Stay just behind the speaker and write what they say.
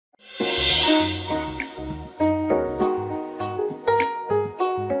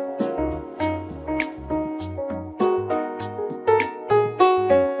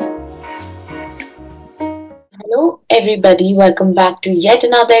everybody, welcome back to yet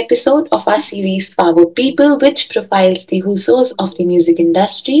another episode of our series Power People, which profiles the whosos of the music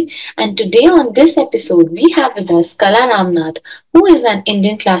industry. And today, on this episode, we have with us Kala Ramnath, who is an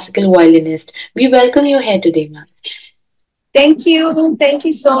Indian classical violinist. We welcome you here today, ma'am. Thank you. Thank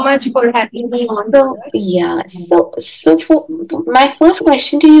you so much for having me on So here. yeah, so for my first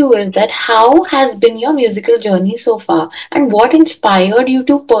question to you is that how has been your musical journey so far, and what inspired you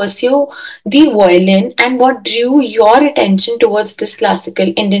to pursue the violin, and what drew your attention towards this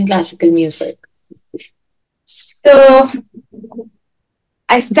classical Indian classical music? So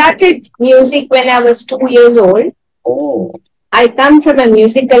I started music when I was 2 years old. Oh, I come from a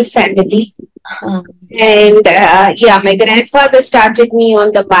musical family. huh. And my grandfather started me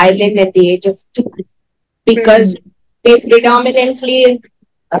on the violin at the age of 2 Hmm. because we're predominantly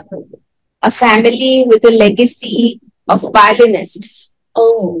uh, a family with a legacy of violinists,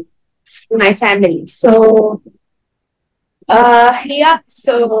 Oh, my family. So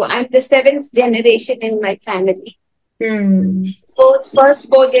I'm the seventh generation in my family. hmm. First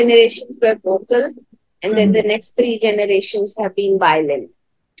four generations were vocal, and then the Hmm. next three generations have been violent.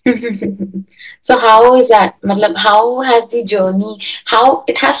 So how is that? Matlab, how has the journey, how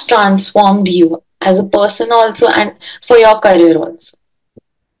it has transformed you as a person also, and for your career also?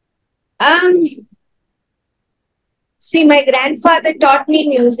 Um, See, my grandfather taught me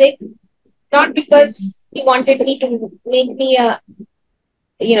music not because he wanted me to make me a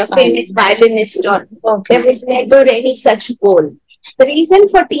famous Fine. violinist, or there Okay. was never any such goal. The reason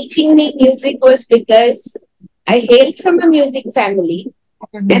for teaching me music was because I hailed from a music family,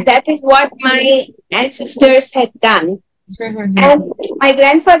 and Mhm. that is what my ancestors had done. And Mhm. my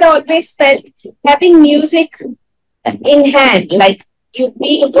grandfather always felt having music in hand, like you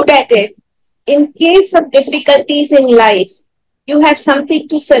being good at it, in case of difficulties in life, you have something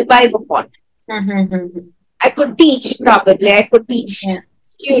to survive upon. Mhm. I could teach, probably. I could teach Yeah.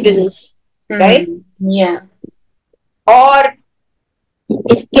 students, right? Mhm. Yeah. Or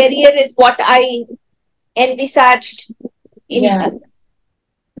if career is what I envisaged, in, Yeah.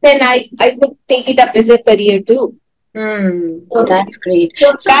 then I could take it up as a career too. Hmm. So, That's great.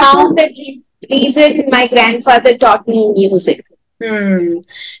 so So that was how? the reason my grandfather taught me music. Hmm.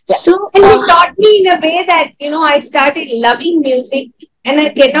 Yeah. So And he taught me in a way that, I started loving music, and I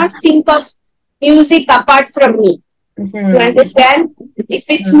cannot think of music apart from me. You mhm. understand? If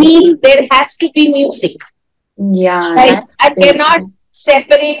it's Mhm. me, there has to be music. Yeah, I, that's I great. cannot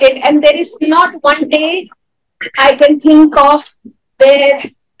separate it. And there is not one day I can think of where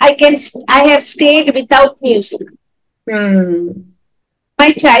I have stayed without music. Hmm.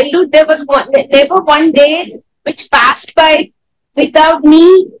 My childhood, there was never one day which passed by without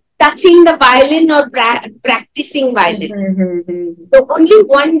me touching the violin or practicing violin. Mhm. The only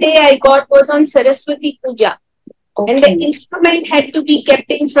one day I got was on Saraswati Puja, and the Okay. instrument had to be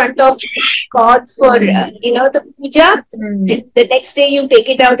kept in front of God for the puja. Hmm. And the next day you take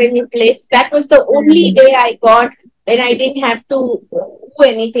it out and you place. That was the only Hmm. day I got when I didn't have to do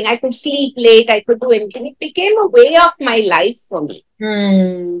anything. I could sleep late. I could do anything. It became a way of my life for me.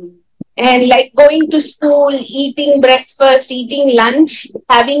 Hmm. And like going to school, eating breakfast, eating lunch,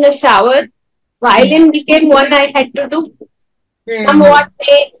 having a shower, violin became one I had to do. Hmm. Somewhat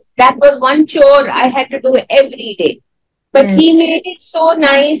way, that was one chore I had to do every day. But Hmm. he made it so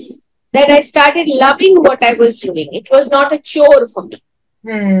nice that I started loving what I was doing. It was not a chore for me.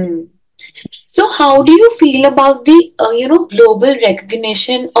 Hmm. So, how do you feel about the global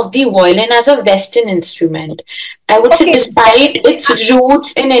recognition of the violin as a Western instrument? I would say, Okay, despite its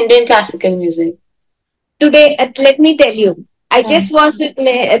roots in Indian classical music. today, let me tell you, I Hmm. just was with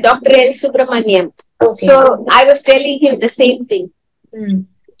Dr. L. Subramaniam. Okay. So I was telling him the same thing. Hmm.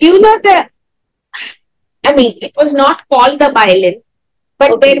 Do you know it was not called the violin,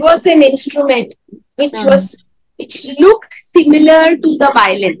 but there Okay. was an instrument which Hmm. was which looked similar to the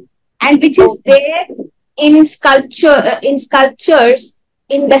violin, and which is Okay. there in sculptures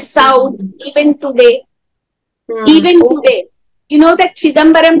in the south Hmm. even today. Hmm. Even Oh. today, you know that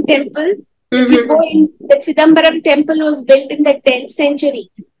Chidambaram temple. If you go Mm-hmm. in, the Chidambaram temple was built in the 10th century,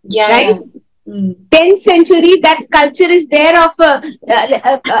 Yeah. right? Yeah. Hmm. 10th century, that sculpture is there of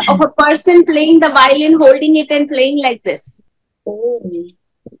a person playing the violin, holding it and playing like this. Oh.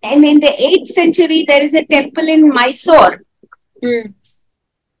 And in the 8th century, there is a temple in Mysore Hmm.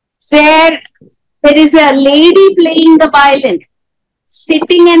 where there is a lady playing the violin,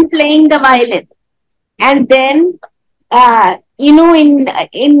 sitting and playing the violin. And then, in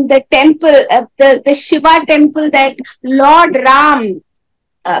the temple, the Shiva temple, that Lord Ram,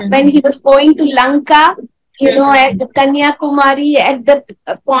 when he Hmm. was going to Lanka, at the Kanyakumari, at the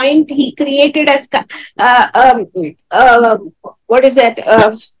point he created a uh, what is that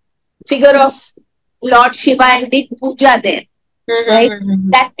figure of Lord Shiva and did puja there, right?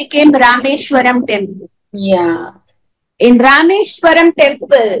 That became Rameshwaram temple. Yeah. In Rameshwaram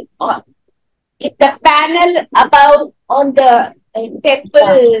temple, the panel above on the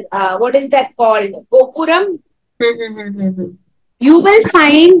temple, what is that called? Gopuram. You will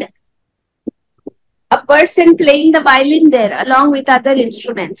find a person playing the violin there along with other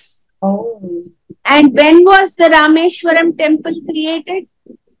instruments. Oh. And when was the Rameshwaram temple created?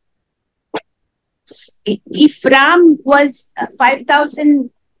 If Ram was 5,000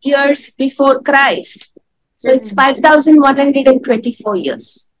 years before Christ, so it's 5,124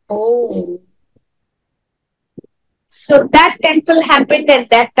 years. Oh. So that temple happened at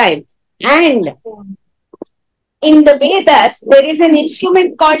that time. And in the Vedas, there is an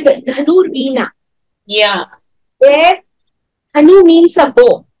instrument called Dhanur Veena. Yeah. Where Dhanu means a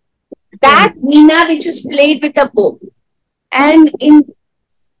bow. That Veena which was played with a bow. And in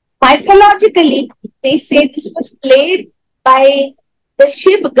mythologically, they say this was played by the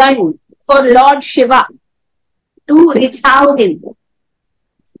Shiv gun for Lord Shiva to रिझाव him.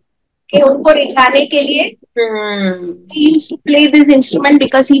 कि उनको रिझाने के लिए he used to play this instrument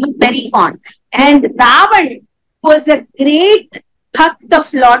because he was very fond. And Ravan was a great bhakt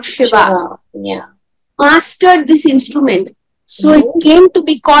of Lord Shiva. Yeah. Mastered this instrument. So it came to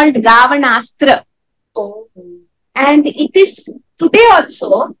be called Ravanastra. Oh. And it is today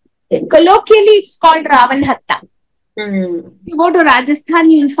also, colloquially it's called Ravanhatta. If you go to Rajasthan,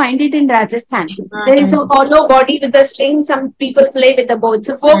 you will find it in Rajasthan. There is a hollow body with a string. Some people play with the bow. It's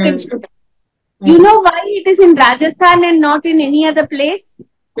a folk instrument. You know why it is in Rajasthan and not in any other place?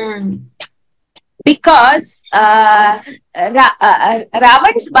 Because Ravan's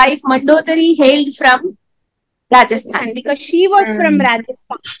wife Mandodari hailed from Rajasthan because she was from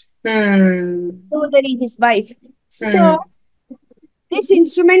Rajasthan. Mandodari, his wife. So this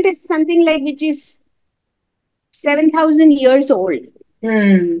instrument is something like which is 7,000 years old.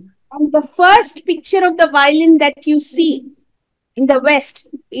 And the first picture of the violin that you see in the West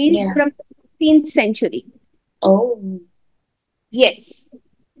is from the 15th century. Oh. Yes.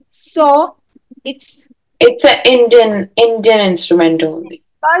 So it's an Indian instrument only.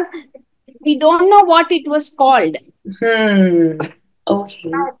 Because we don't know what it was called.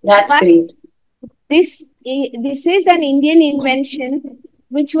 Okay. That's great. This is an Indian invention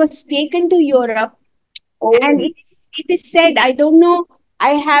which was taken to Europe. And it is said, I don't know,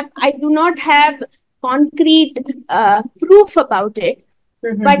 I do not have concrete proof about it.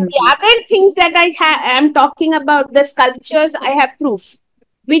 But the other things that I am talking about, the sculptures, I have proof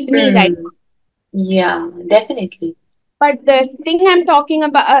with me right now. Yeah, definitely. But the thing I'm talking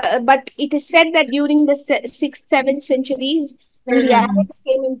about, but it is said that during the 6th, 7th centuries, when the Arabs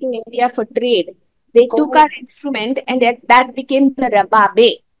came into India for trade, they took our instrument and that became the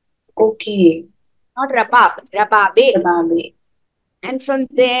rababe. Okay. Not rabab, rababe. Rababe. And from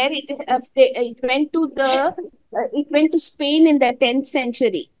there, it went to Spain in the 10th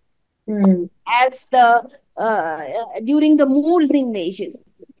century as during the Moors invasion.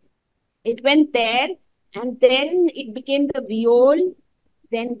 It went there, and then it became the viol,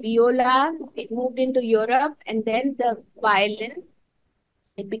 then viola. It moved into Europe, and then the violin.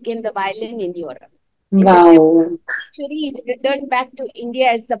 It became the violin in Europe. In the 7th century, it returned back to India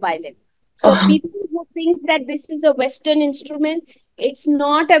as the violin. So people who think that this is a Western instrument, it's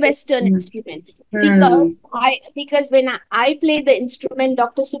not a Western instrument. Because when I play the instrument,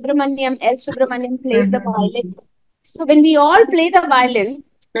 Dr. Subramaniam, L. Subramaniam plays the violin. So when we all play the violin,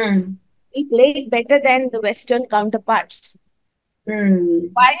 we play it better than the Western counterparts.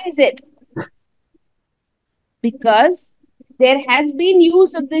 Why is it? Because there has been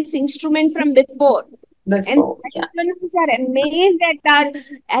use of this instrument from before. And Westerners are amazed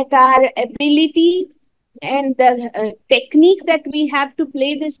at our ability and the technique that we have to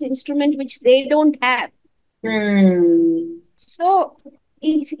play this instrument, which they don't have. So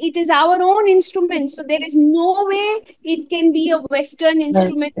it is our own instrument. So there is no way it can be a Western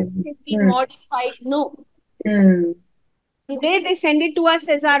instrument. It can be modified. No. Today they send it to us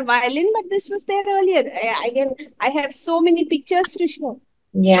as our violin, but this was there earlier. I have so many pictures to show.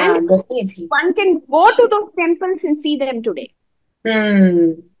 Yeah, definitely. One can go to those temples and see them today.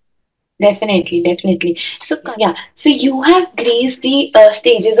 Definitely. So you have graced the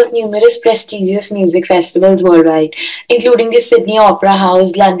stages of numerous prestigious music festivals worldwide, including the Sydney Opera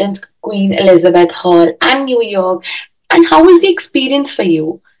House, London's Queen Elizabeth Hall, and New York. And how was the experience for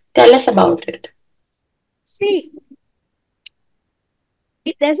you? Tell us about it. See,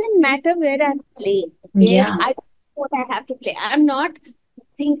 It doesn't matter where I'm playing, where Yeah. I what I have to play. I'm not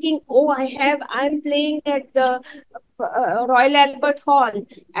thinking, oh, I'm playing at the Royal Albert Hall.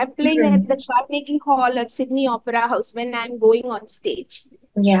 I'm playing at Mm. the Carnegie Hall at Sydney Opera House when I'm going on stage.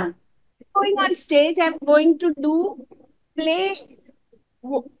 Yeah. Going on stage, I'm going to play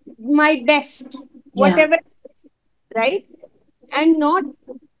my best, Yeah. whatever, right? And not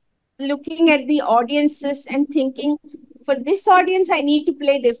looking at the audiences and thinking, for this audience, I need to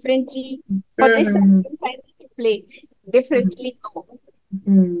play differently. For this Mm. audience, I need to play differently. No.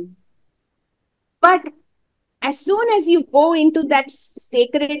 Mm. But as soon as you go into that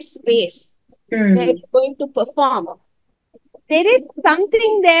sacred space where Mm. you're going to perform, there is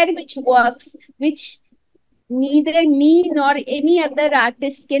something there which works, which neither me nor any other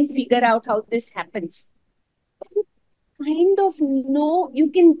artist can figure out how this happens. Kind of know, you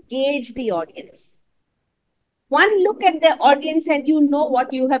can gauge the audience. One look at the audience and you know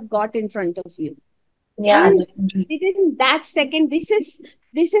what you have got in front of you. Yeah, And definitely. within that second, this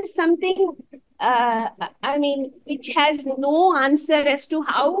is something, I mean, which has no answer as to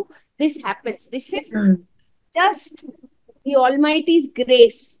how this happens. This is Mm. just the Almighty's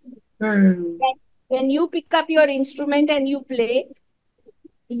grace. Mm. That when you pick up your instrument and you play,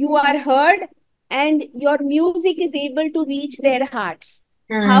 you are heard, and your music is able to reach their hearts.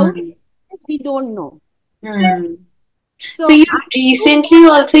 How it Mm. is, we don't know. Mm. So So you I do recently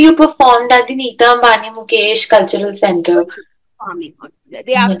also you performed at the Neeta Ambani Mukesh Cultural Center. farming on the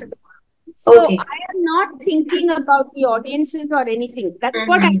day Yeah. after the farming. So Okay. I am not thinking about the audiences or anything. That's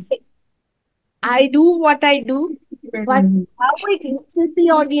what I Mm-hmm. say. I do what I do, but Mm-hmm. how it reaches the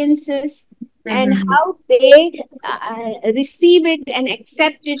audiences and Mm-hmm. how they receive it and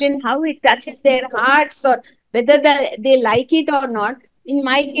accept it, and how it touches their hearts, or whether they like it or not. In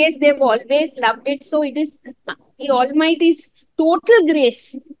my case, they've always loved it. So it is the Almighty's total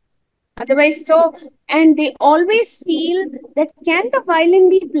grace. Otherwise, so, and they always feel that can the violin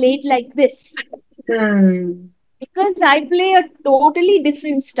be played like this? Mm. Because I play a totally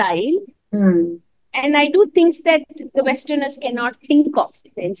different style, Mm. and I do things that the Westerners cannot think of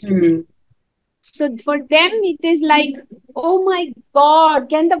the instrument. Mm. So for them, it is like, oh my God,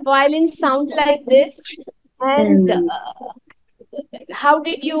 can the violin sound like this? And Mm. how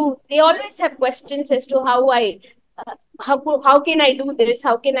did you? They always have questions as to how can I do this?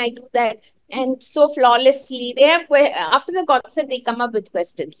 How can I do that? And so flawlessly, they have after the concert they come up with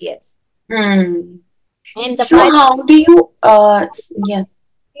questions. Yes, Mm. and the So violin. how do you yeah.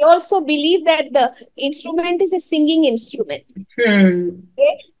 They also believe that the instrument is a singing instrument. Hmm.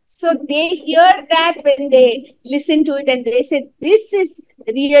 Okay? So they hear that when they listen to it, and they say, "This is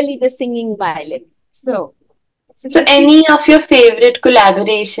really the singing violin." So So they feel any of your favorite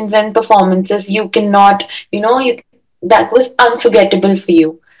collaborations and performances you cannot, you that was unforgettable for you.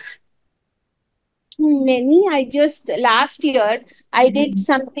 many. I just last year I did Mhm.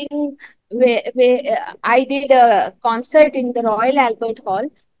 something where I did a concert in the Royal Albert Hall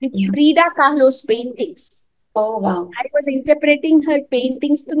with Yeah. Frida Kahlo's paintings. Oh wow. I was interpreting her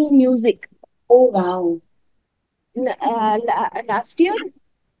paintings through music. Oh wow. Last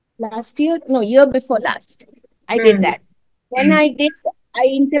year, no, year before last, I did Hmm. that. When I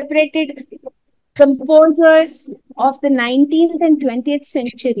interpreted composers of the 19th and 20th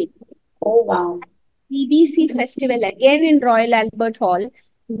century. Oh wow. BBC festival again in Royal Albert Hall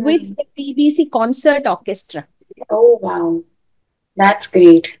with Hmm. the BBC concert orchestra. Oh wow. That's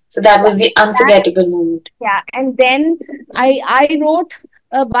great. So that Yeah, was the that, unforgettable moment. yeah. And then I wrote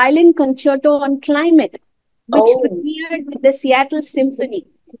a violin concerto on climate, which Oh. premiered with the Seattle Symphony.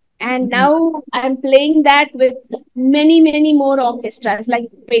 And Mhm. now I'm playing that with many more orchestras, like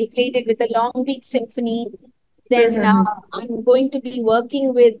played it with the Long Beach Symphony. Then Mhm. I'm going to be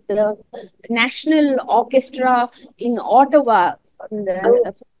working with the National Orchestra in Ottawa.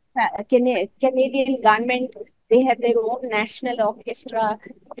 Oh. The Canadian government, they have their own national orchestra.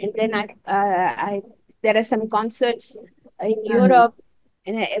 And then there are some concerts in Mhm. Europe,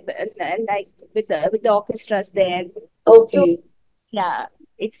 and like with the orchestras there. So Okay. yeah,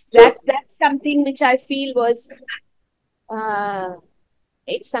 So that's something which I feel was uh,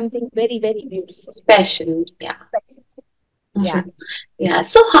 it's something very beautiful. special. Yeah. Yeah. Yeah.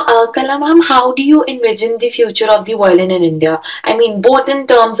 So, Kala ma'am, how do you envision the future of the violin in India? I mean, both in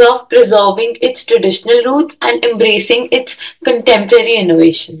terms of preserving its traditional roots and embracing its contemporary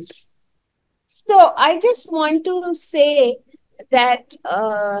innovations. So I just want to say that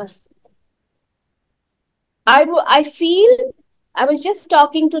I feel I was just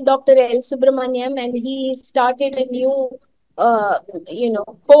talking to Dr. L. Subramaniam, and he started a new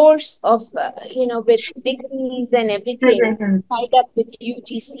course of, with degrees and everything, Mhm. tied up with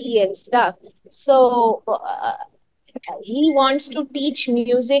UGC and stuff. So he wants to teach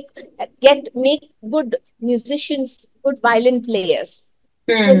music, make good musicians, good violin players.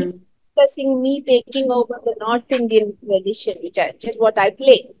 So he's Mm. discussing me taking over the North Indian tradition, which is what I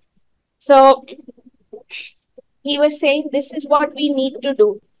play. So he was saying this is what we need to do.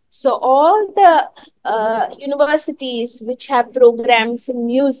 So all the universities which have programs in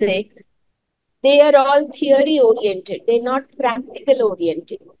music, they are all theory oriented. They're not practical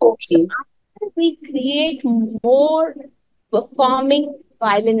oriented. So Okay. after we create more performing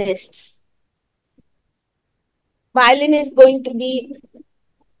violinists, violin is going to be,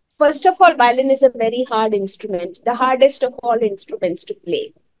 first of all, violin is a very hard instrument, the hardest of all instruments to play.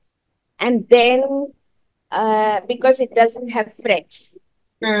 And then because it doesn't have frets,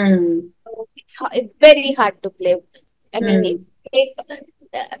 Mm. so it's very hard to play. I mean, if Mm. you take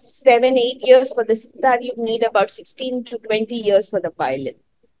 7, 8 years for the sitar, you need about 16 to 20 years for the violin.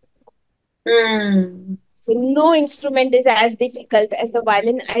 Mm. So no instrument is as difficult as the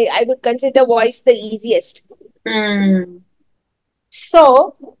violin. I would consider voice the easiest. Mm. So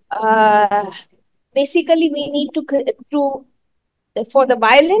basically, we need to for the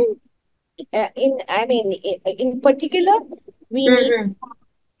violin, in particular, we need Mhm.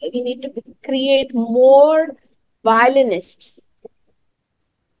 we need to create more violinists,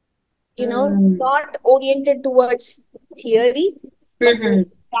 Mm. not oriented towards theory, but towards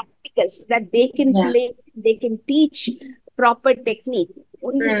Mhm. practical, so that they can Yeah. play, they can teach proper technique.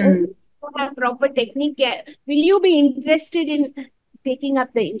 Only Mm. if you have proper technique, will you be interested in taking up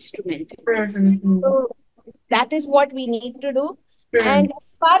the instrument? Mhm. So that is what we need to do. Mm. And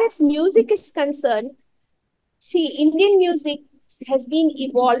as far as music is concerned, see, Indian music has been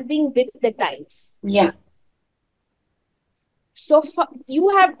evolving with the times. Yeah. So you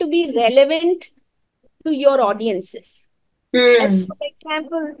have to be relevant to your audiences. Like, Mm. for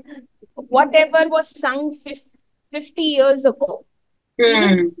example, whatever was sung 50 years ago, even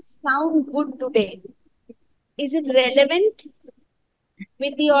if Mm. it sound good today, is it relevant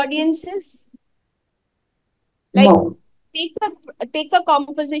with the audiences? Like, No. take a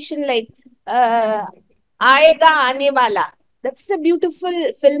composition like uh, Aega Aane Wala. That's a beautiful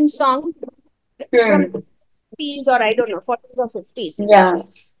film song from Mm. 50s, or I don't know, 40s or 50s. Yeah.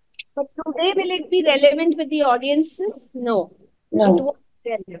 But today, will it be relevant with the audiences? No, it No. won't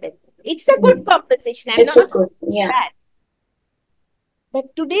be relevant. It's a good Mm. composition. I'm It's not saying good. Yeah. that. But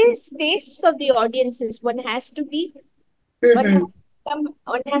today's tastes of the audiences, one has Mhm.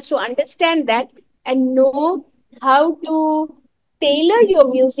 one has to understand that and know how to tailor your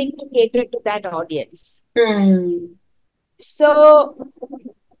music to cater to that audience. Mm. So,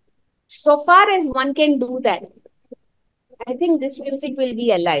 so far as one can do that, I think this music will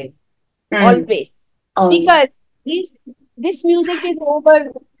be alive Mm. always. All. Because if this music is over,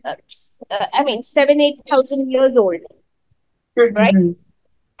 7, 8 thousand years old, right? Mhm.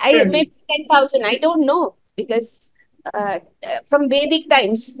 I Mm. maybe 10,000. I don't know because from Vedic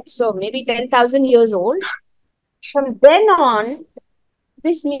times, so maybe 10,000 years old. From then on,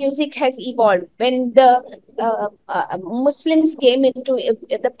 this music has evolved. When the Muslims came into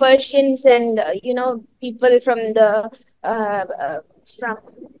the Persians and people uh, uh, from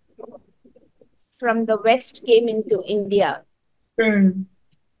from the West came into India, Mm.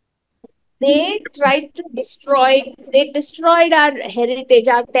 they destroyed our heritage,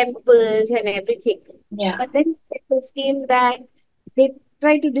 our temples and everything. Yeah. But then temples came back. They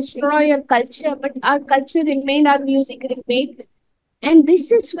tried to destroy our culture, but our culture remained, our music remained. And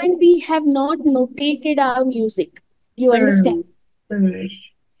this is when we have not notated our music. You understand? Mm. Mm.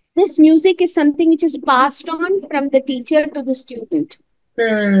 This music is something which is passed on from the teacher to the student.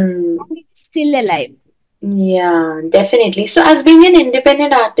 Mm. And it's still alive. Yeah, definitely. So, as being an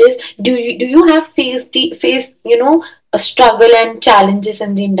independent artist, do you have faced a struggle and challenges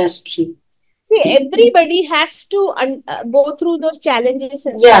in the industry? See, everybody has to go through those challenges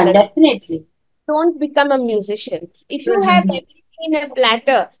and Yeah, struggles. definitely. Don't become a musician. If you have Mm-hmm. everything in a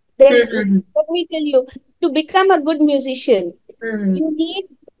platter, then Mm-hmm. let me tell you, to become a good musician, Mm-hmm. you need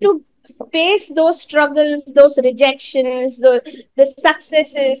to face those struggles, those rejections, the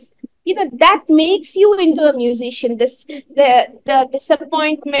successes. That makes you into a musician. The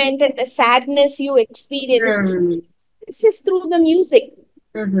disappointment and the sadness you experience. This is through the music.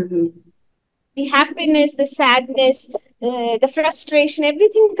 Mm-hmm. The happiness, the sadness, the frustration,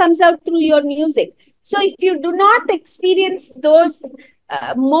 everything comes out through your music. So if you do not experience those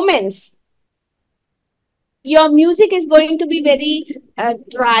moments, your music is going to be very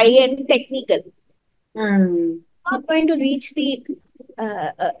dry and technical. Mm-hmm. not going to reach the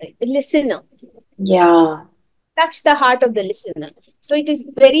listener, Yeah. touch the heart of the listener. So it is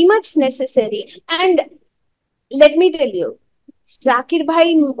very much necessary. And let me tell you, Zakir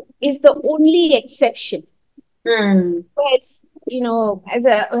Bhai is the only exception. Hmm. Yes, you know, as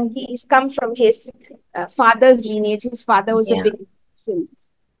a he's come from his father's lineage. His father was a Yeah. big musician,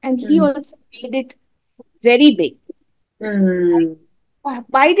 and he Hmm. also made it very big. Hmm.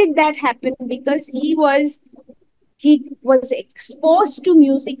 Why did that happen? Because he was exposed to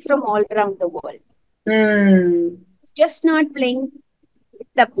music from all around the world. Hmm. He's just not playing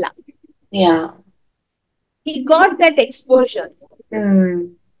tabla. Yeah. He got that exposure,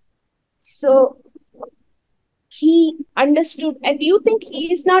 Hmm. so he understood. And do you think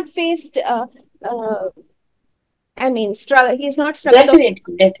he is not faced? I mean, struggle. He is not struggled of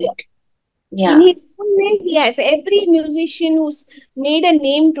Definitely. Definitely. in Yeah. his own way. Yes, every musician who's made a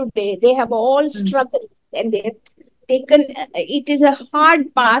name today, they have all Hmm. struggled and they have taken. It is a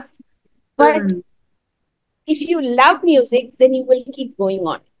hard path, but Hmm. if you love music, then you will keep going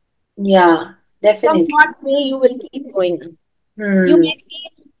on. Yeah. Come Definitely. what may, you will keep going on. You Hmm. may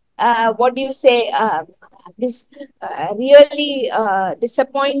feel, what do you say, really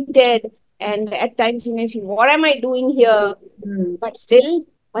disappointed, and at times you may feel, what am I doing here? Hmm. But still,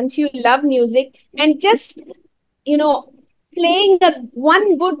 once you love music, and just, you know, playing a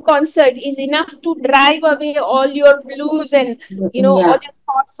one good concert is enough to drive away all your blues and, you know, all Yeah. your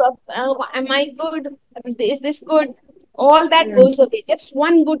thoughts of, am I good? Is this good? All that Hmm. goes away. Just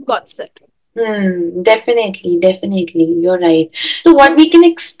one good concert. Hmm. Definitely. Definitely. You're right. So, what we can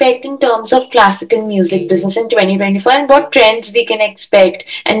expect in terms of classical music business in 2024, and what trends we can expect,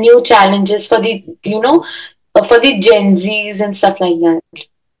 and new challenges for the, for the Gen Zs and stuff like that.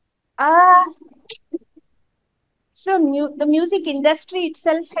 Uh, so the music industry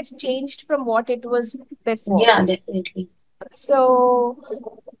itself has changed from what it was before. Yeah. Definitely. So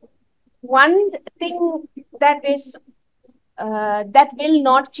one thing that is that will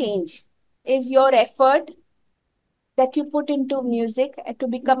not change is your effort that you put into music to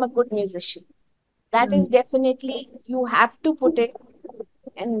become a good musician. That Hmm. is definitely you have to put it,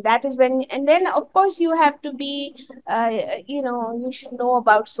 and that is when. And then of course you have to be, you know, you should know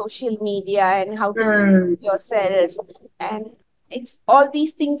about social media and how to Hmm. yourself, and it's all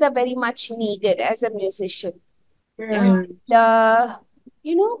these things are very much needed as a musician. Hmm. And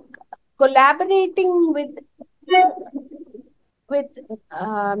you know, collaborating with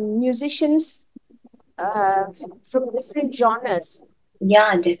musicians from different genres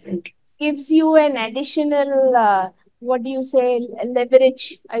Yeah. Definitely. gives you an additional, what do you say,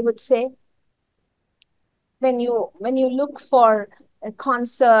 leverage, I would say, when you look for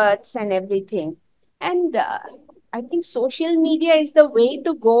concerts and everything. And I think social media is the way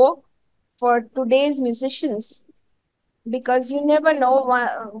to go for today's musicians, because you never know,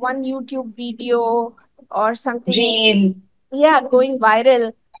 one YouTube video or something, Real. yeah, going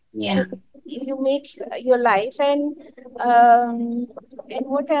viral, Yeah. and you make your life. And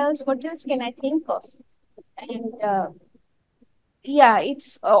what else can I think of? And yeah,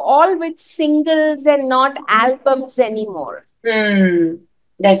 it's all with singles and not albums anymore. Hmm.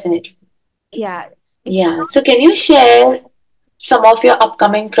 Definitely. Yeah, it's Yeah. not. So, can you share some of your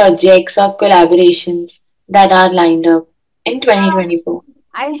upcoming projects or collaborations that are lined up in uh, 2024?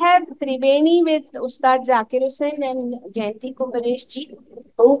 I have Triveni with Ustad Zakir Hussain and Jayanti Kumaresh ji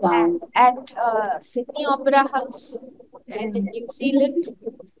Oh, wow. at Sydney Opera House and in Hmm. New Zealand.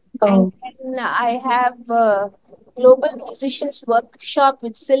 And Oh. then I have Global Musicians Workshop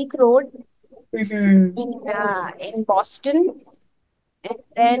with Silk Road Mm-hmm. in Boston. And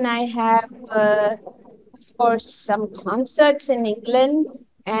then I have, of course, some concerts in England,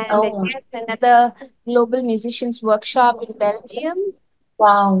 and Oh, again another Global Musicians Workshop in Belgium.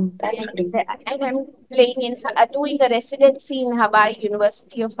 wow. That's And, great. and I'm playing doing a residency in Hawaii,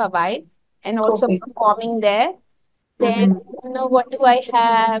 University of Hawaii, and also Okay. performing there. Then, Mm-hmm. what do I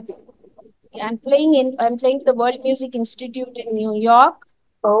have? I'm playing for the World Music Institute in New York,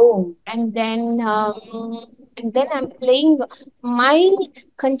 Oh. and then I'm playing my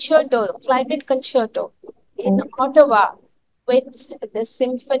concerto, climate concerto, in Oh. Ottawa with the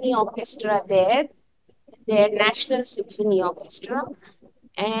symphony orchestra there, their National Symphony Orchestra.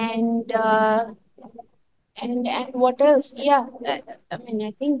 And uh, and and what else? Yeah, I mean,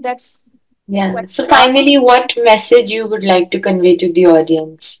 I think that's Yeah. quite So, a lot. finally, what message you would like to convey to the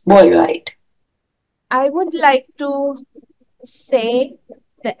audience worldwide? I would like to say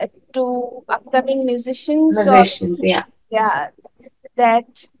that to upcoming musicians, or Musicians, yeah. yeah,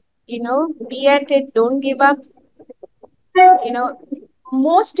 that, be at it, don't give up. you know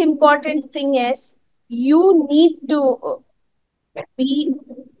Most important thing is You need to be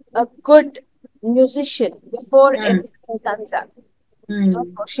a good musician before Hmm. everything comes up. Hmm.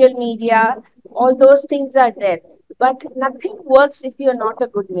 Social media, all those things are there. But nothing works if you're not a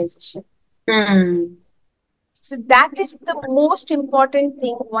good musician. Hmm. So that is the most important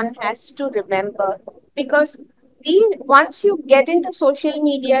thing one has to remember, because once you get into social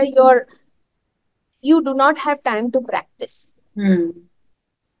media, you do not have time to practice. Hmm.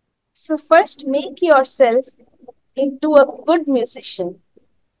 So first make yourself into a good musician,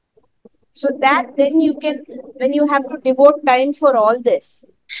 so that then you can, when you have to devote time for all this,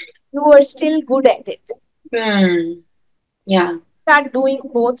 you are still good at it. Hmm. Yeah. Start doing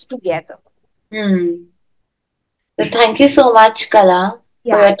both together. Hmm. So thank you so much, Kala, for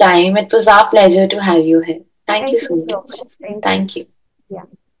Yeah. your time. It was our pleasure to have you here. Thank you Thank you so so much. much. Thank you. Thank you. Yeah.